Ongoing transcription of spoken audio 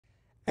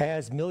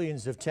As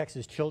millions of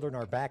Texas children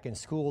are back in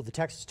school, the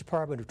Texas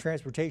Department of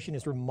Transportation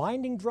is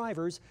reminding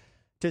drivers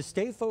to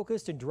stay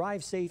focused and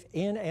drive safe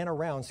in and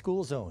around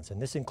school zones.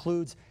 And this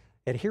includes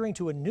adhering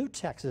to a new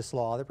Texas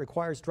law that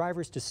requires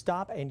drivers to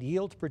stop and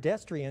yield to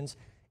pedestrians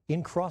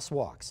in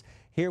crosswalks.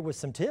 Here with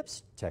some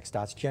tips,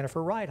 TXDOT's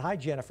Jennifer Wright. Hi,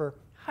 Jennifer.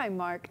 Hi,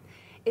 Mark.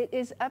 It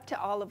is up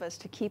to all of us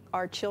to keep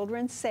our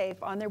children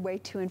safe on their way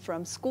to and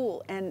from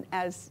school. And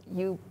as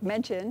you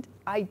mentioned,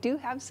 I do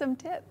have some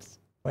tips.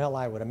 Well,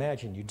 I would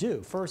imagine you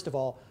do. First of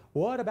all,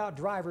 what about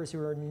drivers who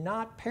are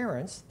not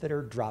parents that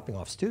are dropping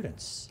off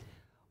students?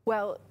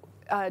 Well,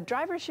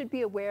 drivers should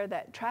be aware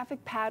that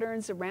traffic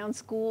patterns around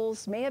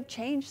schools may have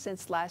changed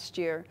since last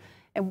year,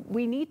 and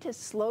we need to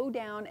slow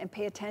down and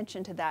pay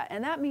attention to that.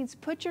 And that means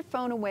put your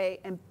phone away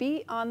and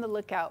be on the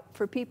lookout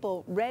for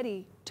people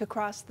ready to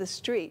cross the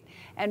street.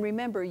 And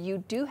remember,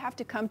 you do have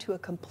to come to a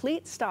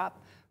complete stop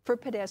for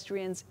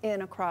pedestrians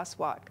in a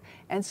crosswalk.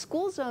 And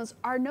school zones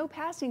are no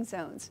passing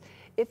zones.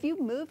 If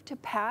you move to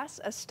pass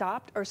a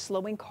stopped or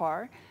slowing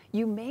car,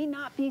 you may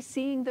not be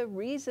seeing the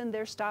reason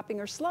they're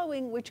stopping or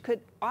slowing, which could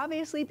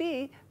obviously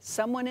be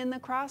someone in the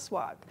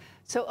crosswalk.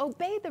 So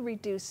obey the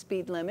reduced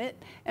speed limit,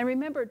 and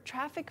remember,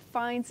 traffic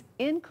fines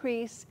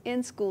increase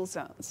in school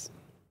zones.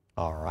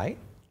 All right.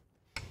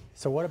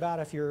 So what about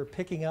if you're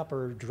picking up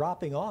or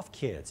dropping off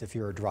kids if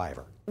you're a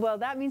driver? Well,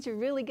 that means you're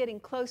really getting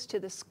close to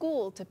the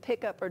school to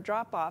pick up or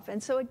drop off.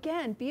 And so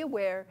again, be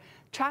aware,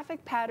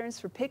 traffic patterns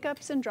for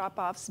pickups and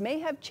drop-offs may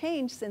have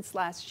changed since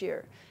last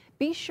year.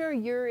 Be sure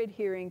you're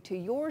adhering to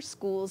your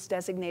school's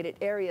designated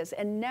areas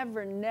and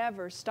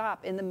never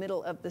stop in the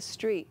middle of the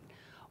street.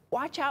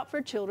 Watch out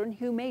for children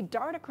who may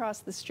dart across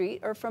the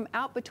street or from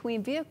out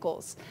between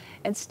vehicles.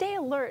 And stay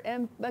alert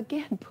and,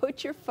 again,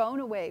 put your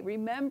phone away.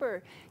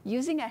 Remember,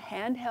 using a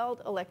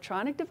handheld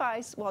electronic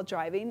device while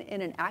driving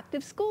in an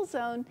active school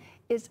zone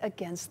is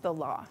against the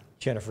law.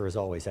 Jennifer, as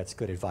always, that's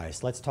good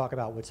advice. Let's talk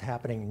about what's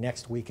happening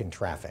next week in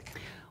traffic.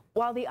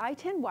 While the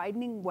I-10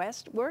 widening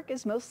west work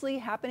is mostly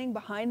happening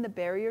behind the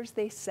barriers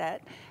they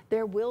set,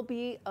 there will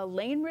be a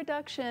lane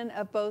reduction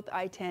of both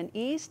I-10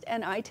 East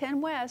and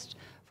I-10 West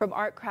from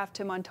Artcraft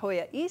to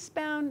Montoya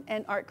eastbound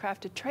and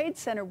Artcraft to Trade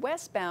Center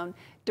westbound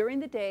during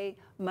the day,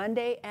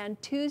 Monday and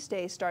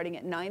Tuesday, starting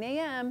at 9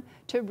 a.m.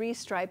 to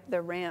restripe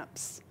the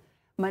ramps.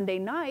 Monday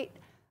night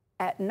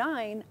at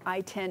 9,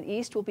 I-10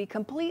 East will be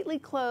completely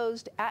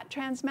closed at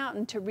Trans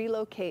Mountain to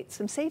relocate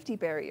some safety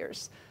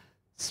barriers.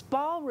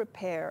 Spall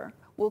repair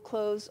will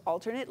close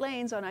alternate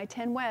lanes on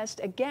I-10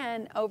 West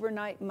again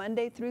overnight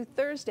Monday through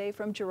Thursday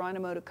from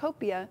Geronimo to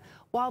Copia,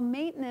 while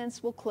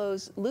maintenance will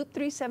close Loop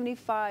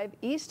 375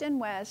 East and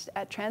West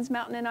at Trans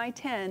Mountain and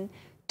I-10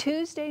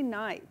 Tuesday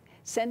night,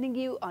 sending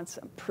you on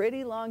some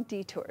pretty long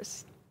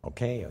detours.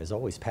 Okay, as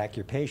always, pack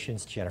your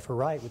patience. Jennifer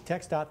Wright with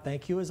TXDOT.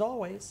 Thank you as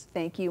always.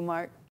 Thank you, Mark.